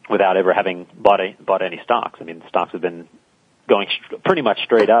without ever having bought any stocks. I mean, the stocks have been going pretty much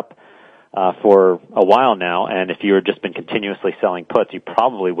straight up for a while now, and if you had just been continuously selling puts, you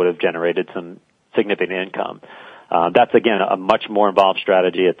probably would have generated some significant income. That's, again, a much more involved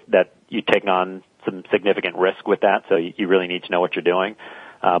strategy. It's that you take on some significant risk with that, so you really need to know what you're doing.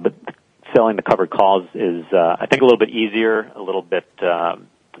 But selling the covered calls is, I think, a little bit easier,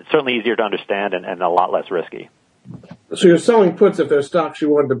 certainly easier to understand and a lot less risky. So you're selling puts if there's stocks you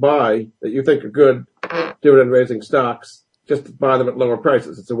wanted to buy that you think are good dividend-raising stocks, just to buy them at lower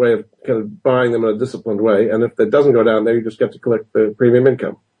prices. It's a way of kind of buying them in a disciplined way. And if it doesn't go down there, you just get to collect the premium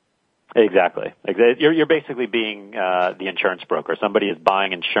income. Exactly. You're basically being the insurance broker. Somebody is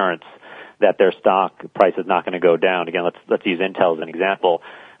buying insurance that their stock price is not going to go down. Again, let's use Intel as an example.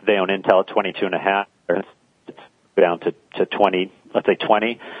 They own Intel at 22.5. It's down to 20. Let's say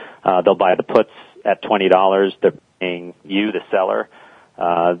 20. They'll buy the puts at $20. They're paying you, the seller,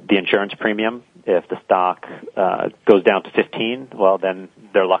 the insurance premium. If the stock goes down to 15, well, then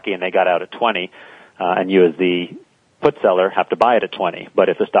they're lucky and they got out at 20, and you as the put seller have to buy it at 20. But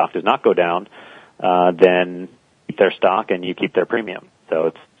if the stock does not go down, then keep their stock and you keep their premium.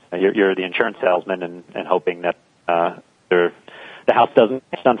 So you're the insurance salesman and hoping that the house doesn't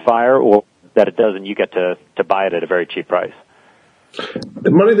catch on fire, or that it does and you get to buy it at a very cheap price.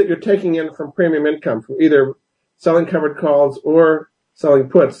 The money that you're taking in from premium income, from either selling covered calls or selling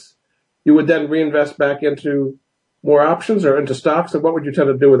puts, you would then reinvest back into more options or into stocks? And what would you tend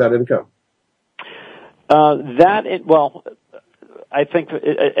to do with that income? I think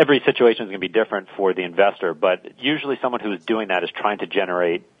every situation is going to be different for the investor, but usually someone who's doing that is trying to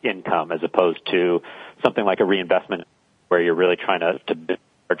generate income as opposed to something like a reinvestment where you're really trying to build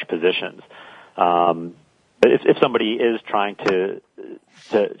large positions. If somebody is trying to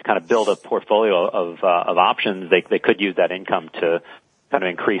kind of build a portfolio of options, they could use that income to kind of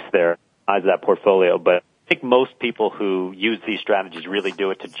increase their size of that portfolio. But I think most people who use these strategies really do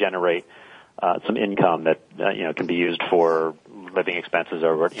it to generate some income that can be used for living expenses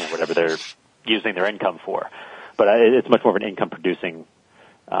or whatever they're using their income for. But it's much more of an income producing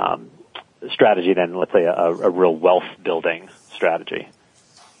strategy than, let's say, a real wealth building strategy.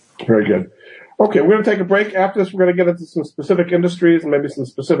 Very good. Okay, we're going to take a break. After this, we're going to get into some specific industries and maybe some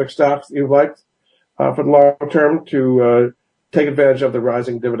specific stocks that you've liked for the long term to take advantage of the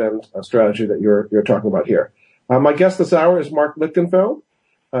rising dividend strategy that you're talking about here. My guest this hour is Marc Lichtenfeld.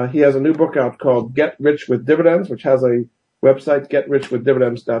 He has a new book out called Get Rich with Dividends, which has a website,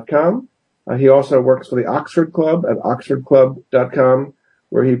 getrichwithdividends.com. He also works for the Oxford Club at oxfordclub.com,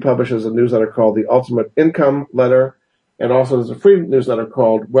 where he publishes a newsletter called The Ultimate Income Letter, and also there's a free newsletter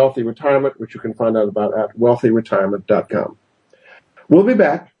called Wealthy Retirement, which you can find out about at wealthyretirement.com. We'll be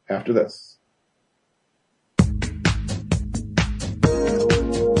back after this.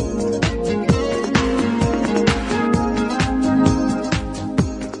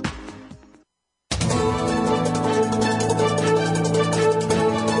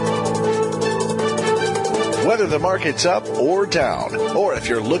 Whether the market's up or down, or if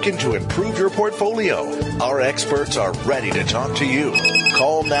you're looking to improve your portfolio, our experts are ready to talk to you.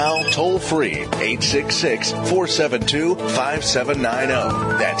 Call now toll free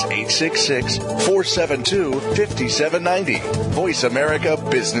 866-472-5790. That's 866-472-5790. Voice America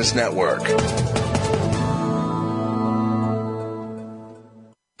Business Network.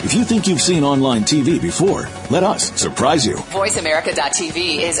 If you think you've seen online TV before, let us surprise you.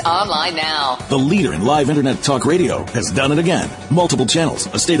 VoiceAmerica.tv is online now. The leader in live Internet talk radio has done it again. Multiple channels,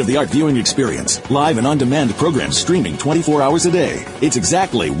 a state-of-the-art viewing experience, live and on-demand programs streaming 24 hours a day. It's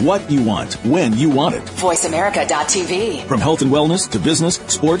exactly what you want, when you want it. VoiceAmerica.tv. From health and wellness to business,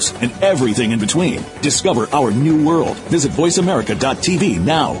 sports, and everything in between. Discover our new world. Visit VoiceAmerica.tv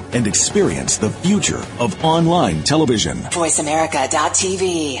now and experience the future of online television.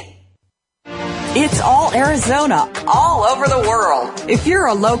 VoiceAmerica.tv. It's all Arizona, all over the world. If you're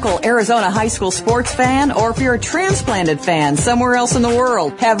a local Arizona high school sports fan, or if you're a transplanted fan somewhere else in the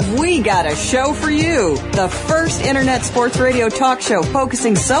world, have we got a show for you. The first internet sports radio talk show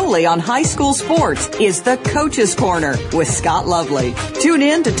focusing solely on high school sports is The Coach's Corner with Scott Lovely. Tune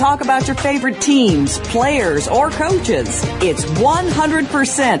in to talk about your favorite teams, players, or coaches. It's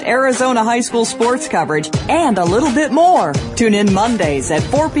 100% Arizona high school sports coverage and a little bit more. Tune in Mondays at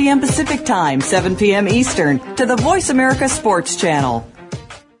 4 p.m. Pacific Time, 7 p.m. Eastern to the Voice America Sports Channel.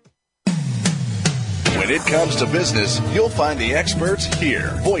 When it comes to business, you'll find the experts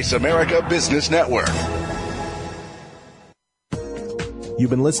here. Voice America Business Network.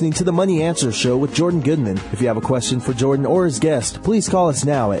 You've been listening to the Money Answer Show with Jordan Goodman. If you have a question for Jordan or his guest, please call us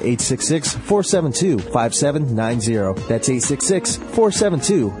now at 866-472-5790. That's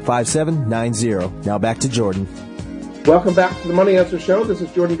 866-472-5790. Now back to Jordan. Welcome back to the Money Answer Show. This is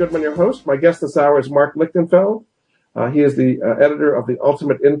Jordan Goodman, your host. My guest this hour is Marc Lichtenfeld. He is the editor of the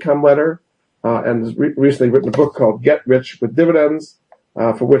Ultimate Income Letter and has recently written a book called Get Rich with Dividends,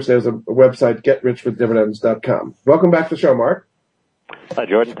 for which there's a website, getrichwithdividends.com. Welcome back to the show, Marc. Hi,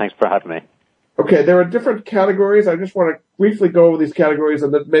 Jordan. Thanks for having me. Okay, there are different categories. I just want to briefly go over these categories,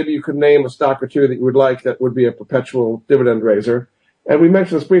 and then maybe you could name a stock or two that you would like that would be a perpetual dividend raiser. And we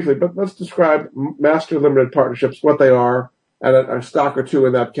mentioned this briefly, but let's describe master limited partnerships, what they are, and a stock or two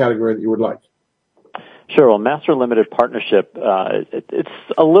in that category that you would like. Sure. Well, master limited partnership, it's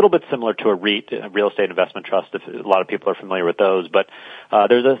a little bit similar to a REIT, a real estate investment trust, if a lot of people are familiar with those. But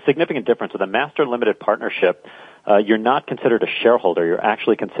there's a significant difference. With a master limited partnership, you're not considered a shareholder. You're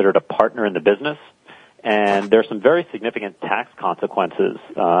actually considered a partner in the business. And there's some very significant tax consequences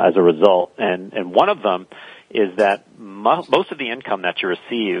as a result. And one of them is that most of the income that you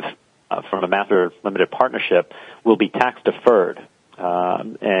receive from a master limited partnership will be tax deferred.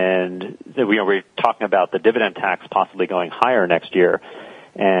 And we're talking about the dividend tax possibly going higher next year.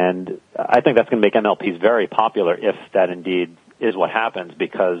 And I think that's going to make MLPs very popular if that indeed is what happens,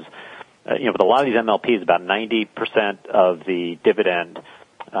 because with a lot of these MLPs, about 90% of the dividend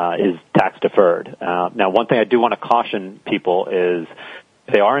is tax deferred. Now, one thing I do want to caution people is,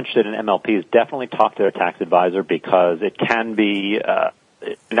 if they are interested in MLPs, definitely talk to their tax advisor, because it can be it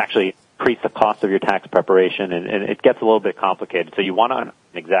can actually increase the cost of your tax preparation, and it gets a little bit complicated. So you want to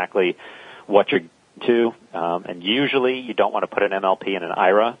understand exactly what you're to, and usually you don't want to put an MLP in an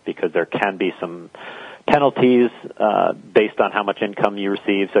IRA, because there can be some penalties based on how much income you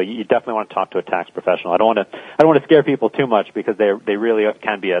receive. So you definitely want to talk to a tax professional. I don't want to scare people too much, because they really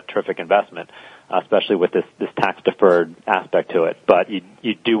can be a terrific investment, especially with this tax deferred aspect to it. But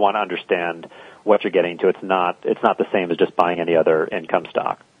you do want to understand what you're getting to. It's not the same as just buying any other income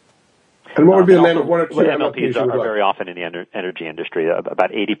stock. And what would be the name of one or two MLPs are very often in the energy industry.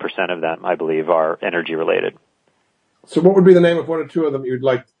 About 80% of them, I believe, are energy related. So what would be the name of one or two of them you'd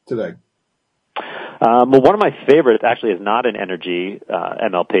like today? Well, one of my favorites actually is not an energy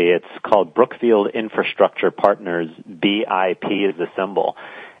MLP. It's called Brookfield Infrastructure Partners. BIP is the symbol.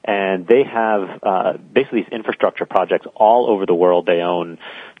 And they have basically these infrastructure projects all over the world. They own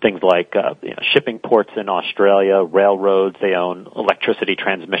things like shipping ports in Australia, railroads. They own electricity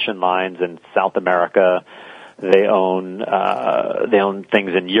transmission lines in South America. They own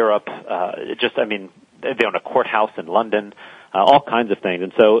things in Europe. They own a courthouse in London. All kinds of things.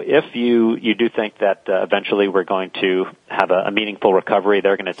 And so if you do think that eventually we're going to have a meaningful recovery,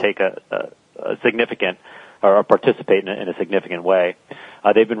 they're going to take a significant or participate in a significant way.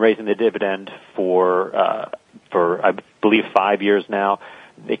 They've been raising the dividend for I believe 5 years now.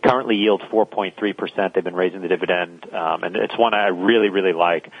 They currently yield 4.3%. They've been raising the dividend, and it's one I really, really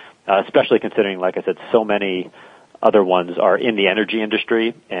like, especially considering, like I said, so many other ones are in the energy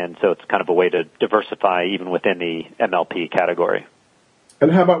industry, and so it's kind of a way to diversify even within the MLP category.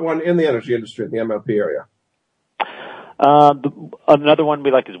 And how about one in the energy industry in the MLP area? Another one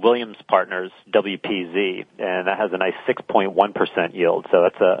we like is Williams Partners, WPZ, and that has a nice 6.1% yield. So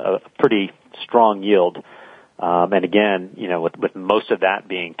that's a pretty strong yield. And again, with most of that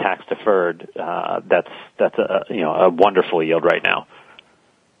being tax deferred, that's a wonderful yield right now.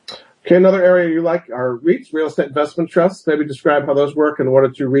 Okay, another area you like are REITs, real estate investment trusts. Maybe describe how those work and one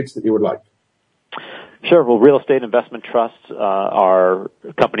or two REITs that you would like. Sure. Well, real estate investment trusts are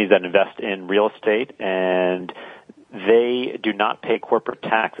companies that invest in real estate, and they do not pay corporate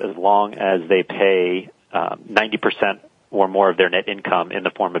tax as long as they pay 90% or more of their net income in the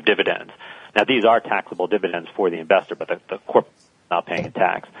form of dividends. Now, these are taxable dividends for the investor, but the corporate is not paying a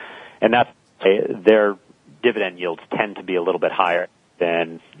tax. And that's their dividend yields tend to be a little bit higher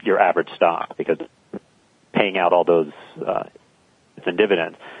than your average stock, because paying out all those in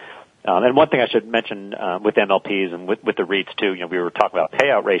dividends. And one thing I should mention with MLPs and with the REITs too, we were talking about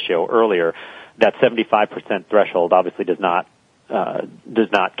payout ratio earlier. That 75% threshold obviously does not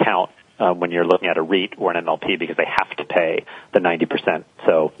count when you're looking at a REIT or an MLP because they have to pay the 90%.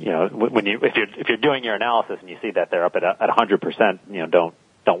 So if you're doing your analysis and you see that they're up at 100%,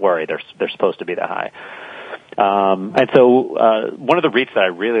 don't worry, they're supposed to be that high. And so one of the REITs that I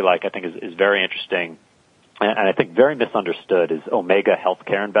really like, I think is very interesting, and I think very misunderstood, is Omega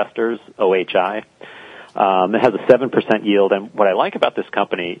Healthcare Investors, OHI. It has a 7% yield, and what I like about this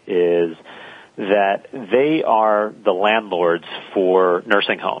company is that they are the landlords for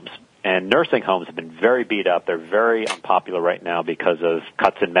nursing homes. And nursing homes have been very beat up. They're very unpopular right now because of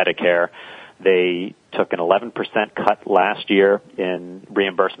cuts in Medicare. They took an 11% cut last year in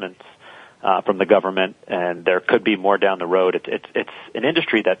reimbursements from the government, and there could be more down the road. It's an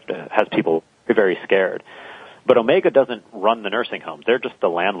industry that has people very scared. But Omega doesn't run the nursing homes. They're just the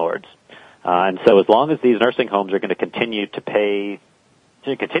landlords. And so as long as these nursing homes are going to continue to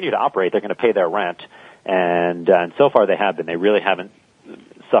operate, they're going to pay their rent. And so far they have been. They really haven't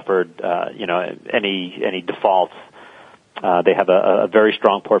suffered, any defaults. They have a very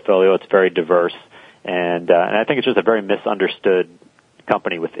strong portfolio. It's very diverse. And I think it's just a very misunderstood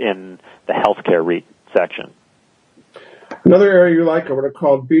company within the healthcare REIT section. Another area you like are what are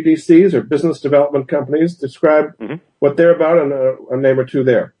called BDCs, or business development companies. Describe what they're about and a name or two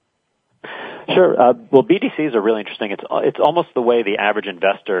there. Sure. Well, BDCs are really interesting. It's almost the way the average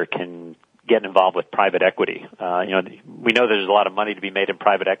investor can get involved with private equity. We know there's a lot of money to be made in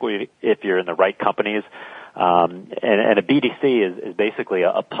private equity if you're in the right companies. And a BDC is basically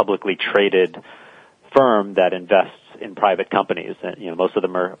a publicly traded firm that invests in private companies. And, most of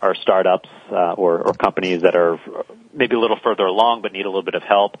them are startups or companies that are maybe a little further along but need a little bit of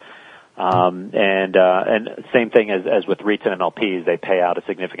help. And same thing as with REITs and MLPs, they pay out a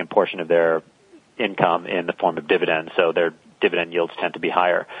significant portion of their income in the form of dividends, so their dividend yields tend to be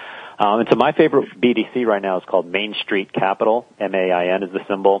higher. And so my favorite BDC right now is called Main Street Capital. MAIN is the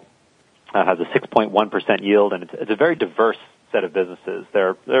symbol. It has a 6.1% yield, and it's a very diverse set of businesses.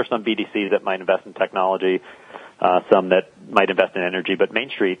 There are some BDCs that might invest in technology, some that might invest in energy, but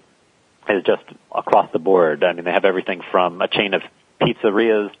Main Street is just across the board. I mean, they have everything from a chain of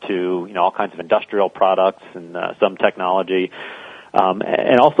pizzerias to all kinds of industrial products and some technology.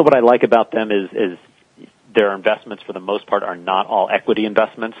 And also what I like about them is their investments for the most part are not all equity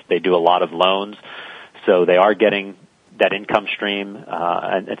investments. They do a lot of loans, so they are getting that income stream.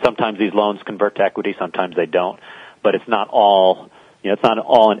 And sometimes these loans convert to equity, sometimes they don't. But it's not all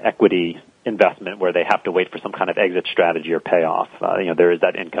an equity investment where they have to wait for some kind of exit strategy or payoff. There is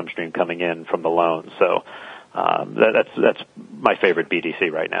that income stream coming in from the loans. So that's my favorite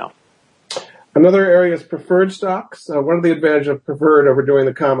BDC right now. Another area is preferred stocks. What are the advantages of preferred over doing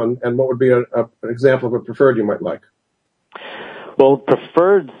the common, and what would be an example of a preferred you might like? Well,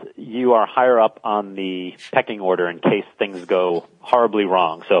 preferreds, you are higher up on the pecking order in case things go horribly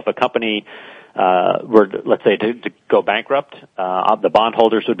wrong. So if a company were, let's say, to go bankrupt, the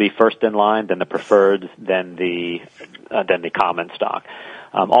bondholders would be first in line, then the preferreds, then the common stock.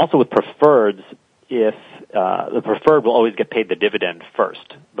 Also with preferreds, if the preferred will always get paid the dividend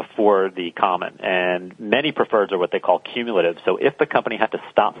first before the common, and many preferreds are what they call cumulative. So if the company had to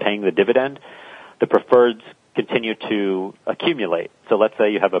stop paying the dividend, the preferreds continue to accumulate. So let's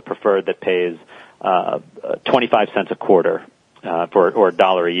say you have a preferred that pays 25 cents a quarter or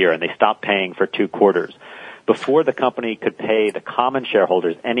 $1 a year, and they stop paying for 2 quarters. Before the company could pay the common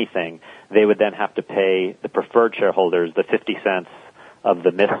shareholders anything, they would then have to pay the preferred shareholders the 50 cents of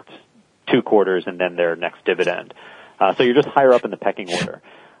the missed 2 quarters and then their next dividend. So you're just higher up in the pecking order.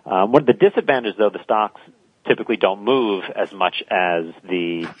 One of the disadvantages, though, the stocks typically don't move as much as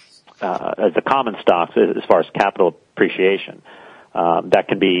the common stocks as far as capital appreciation. That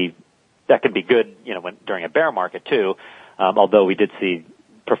can be good, during a bear market too. Although we did see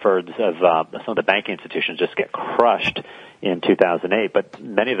preferreds of some of the banking institutions just get crushed in 2008, but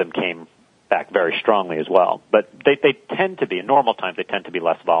many of them came back very strongly as well. But they tend to be, in normal times, they tend to be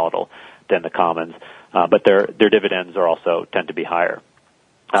less volatile than the commons, but their dividends are also tend to to be higher.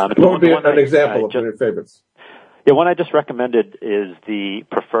 What would be an example of your favorites? Yeah, one I just recommended is the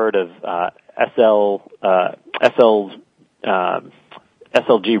preferred of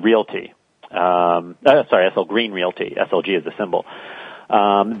SLG Realty. SL Green Realty. SLG is the symbol.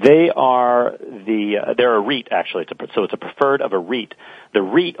 They're a REIT actually. So it's a preferred of a REIT. The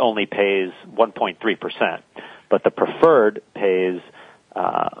REIT only pays 1.3%, but the preferred pays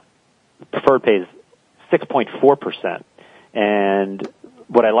 6.4%. And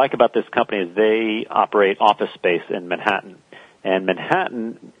what I like about this company is they operate office space in Manhattan. And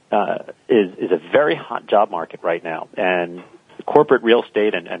Manhattan is a very hot job market right now, and corporate real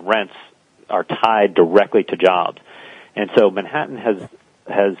estate and rents are tied directly to jobs. And so Manhattan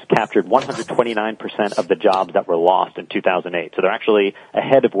has captured 129% of the jobs that were lost in 2008. So they're actually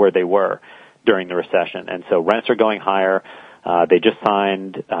ahead of where they were during the recession. And so rents are going higher. They just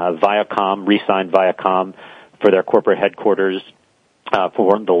signed re-signed Viacom for their corporate headquarters for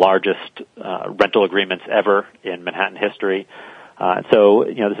one of the largest rental agreements ever in Manhattan history. So,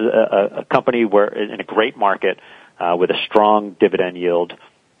 this is a company where in a great market with a strong dividend yield,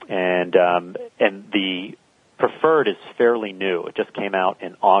 and the preferred is fairly new. It just came out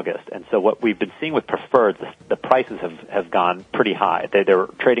in August, and so what we've been seeing with preferred, the prices have gone pretty high. They're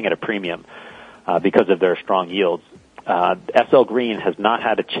trading at a premium because of their strong yields. SL Green has not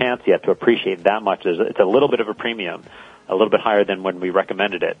had a chance yet to appreciate that much. It's a little bit of a premium, a little bit higher than when we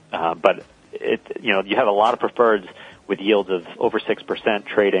recommended it, but you have a lot of preferreds with yields of over 6%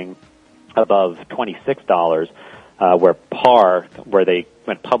 trading above $26, where par, where they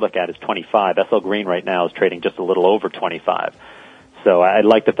went public at, is 25. SL Green right now is trading just a little over 25. So I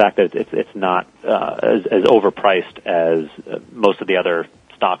like the fact that it's not as overpriced as most of the other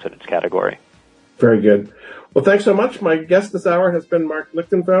stocks in its category. Very good. Well, thanks so much. My guest this hour has been Marc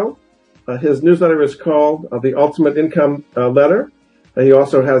Lichtenfeld. His newsletter is called The Ultimate Income Letter. He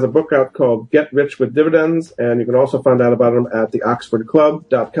also has a book out called Get Rich with Dividends, and you can also find out about him at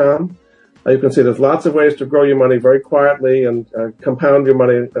theoxfordclub.com. You can see there's lots of ways to grow your money very quietly and compound your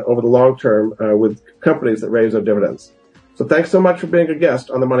money over the long term with companies that raise their dividends. So thanks so much for being a guest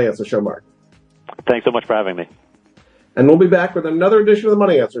on the Money Answer Show, Marc. Thanks so much for having me. And we'll be back with another edition of the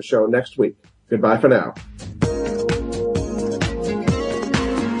Money Answer Show next week. Goodbye for now.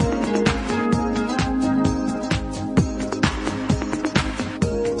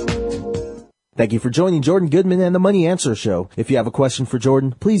 Thank you for joining Jordan Goodman and the Money Answer Show. If you have a question for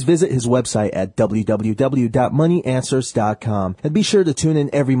Jordan, please visit his website at www.moneyanswers.com. And be sure to tune in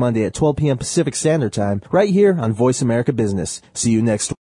every Monday at 12 p.m. Pacific Standard Time right here on Voice America Business. See you next week.